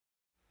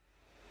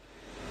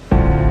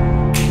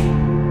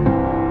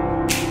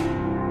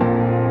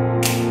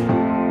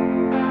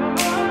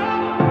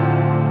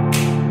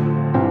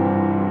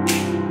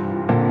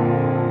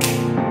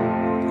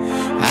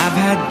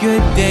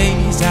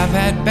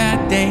I've had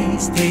bad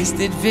days,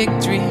 tasted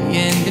victory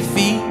and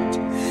defeat.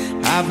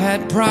 I've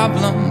had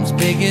problems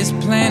big as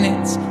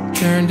planets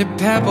turn to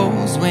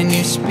pebbles when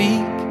you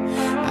speak.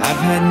 I've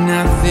had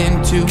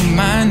nothing to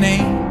my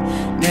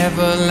name,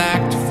 never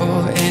lacked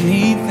for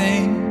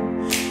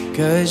anything,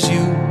 'cause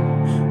you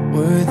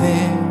were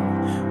there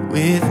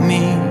with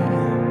me.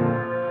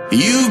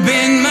 You've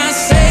been my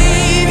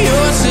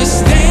savior,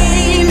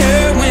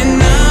 sustainer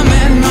when I'm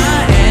at my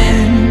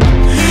end,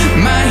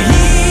 my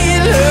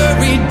healer,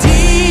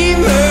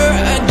 redeemer,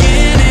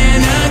 again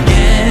and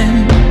again,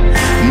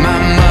 my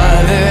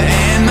mother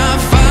and my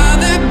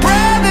father,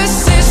 brother,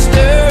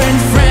 sister, and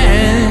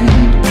friend.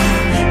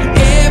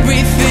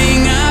 Everything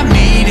I've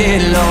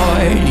needed,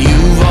 Lord,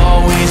 you've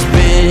always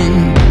been.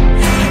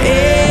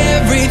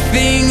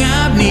 Everything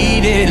I've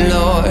needed,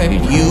 Lord,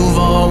 you've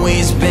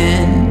always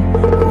been.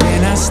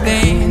 When I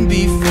stand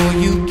before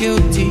you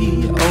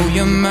guilty, oh,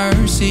 your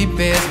mercy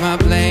bears my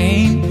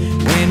blame.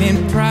 When in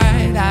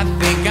pride I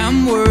think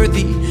I'm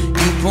worthy,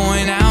 you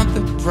point out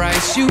the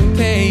price you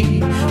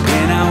paid.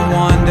 When I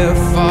wander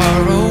far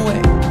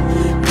away,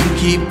 you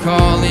keep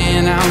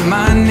calling out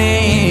my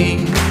name.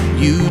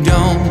 You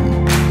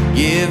don't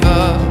give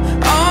up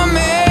on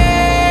me.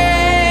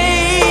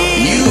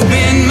 You've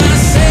been my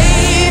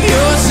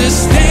savior,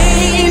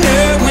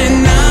 sustainer when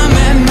I'm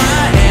at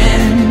my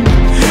end,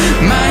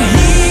 my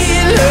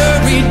healer,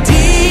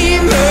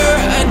 redeemer,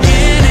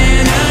 again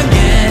and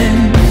again,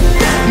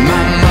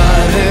 my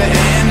mother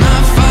and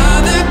my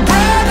father,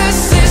 brother,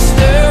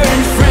 sister,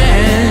 and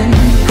friend.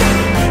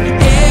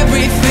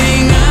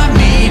 Everything I've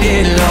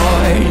needed,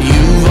 Lord,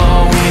 you've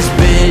always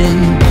been.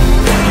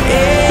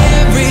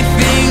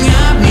 Everything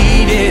I've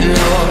needed,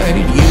 Lord,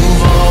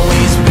 you've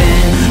always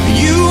been.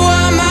 You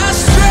are my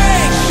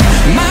strength,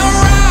 my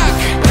rock,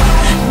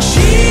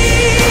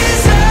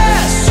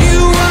 Jesus. You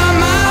are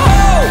my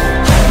hope,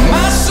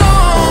 my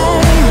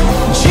song,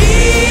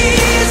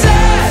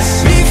 Jesus.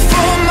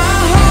 Before my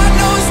heart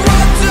knows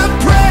what to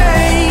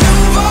pray,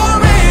 you've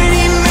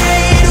already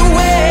made a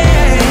way,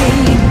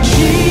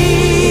 Jesus.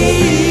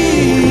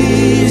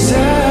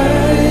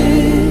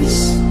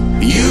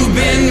 You've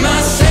been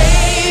my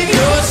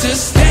savior,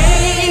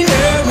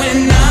 sustainer when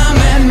I'm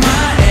at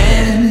my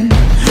end,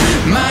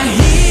 my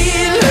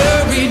healer,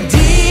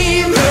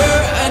 redeemer,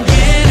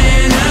 again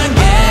and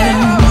again,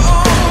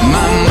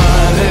 my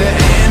mother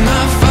and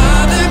my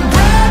father,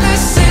 brother,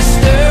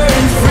 sister,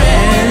 and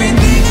friend.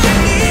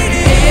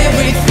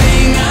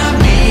 Everything I've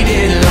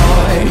needed,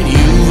 Lord,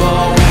 you've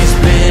always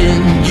been.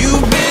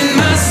 You've been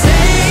my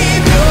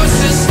savior,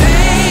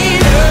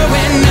 sustainer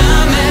when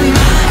I'm at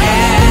my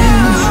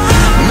end,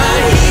 my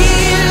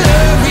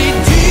healer,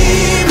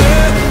 redeemer,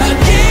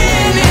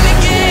 again and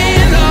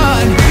again,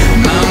 Lord,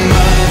 my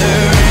mother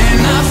and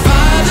my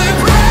father,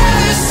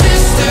 brother,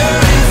 sister,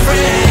 and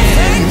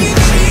friend.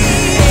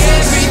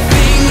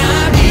 Everything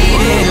I've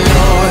needed,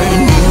 Lord,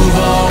 you've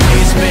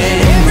always been.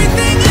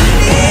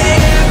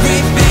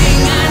 Everything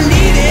I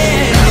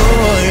needed,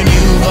 Lord,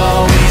 you've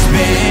always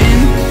been.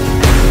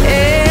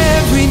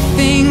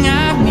 Everything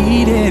I've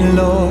needed,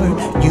 Lord,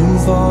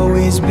 you've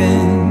always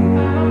been.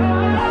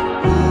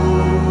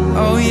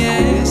 Oh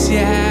yes,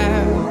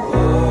 yeah.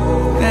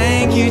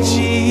 Thank you,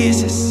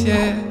 Jesus,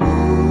 yeah.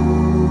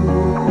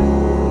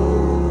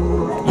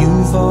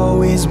 You've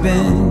always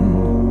been.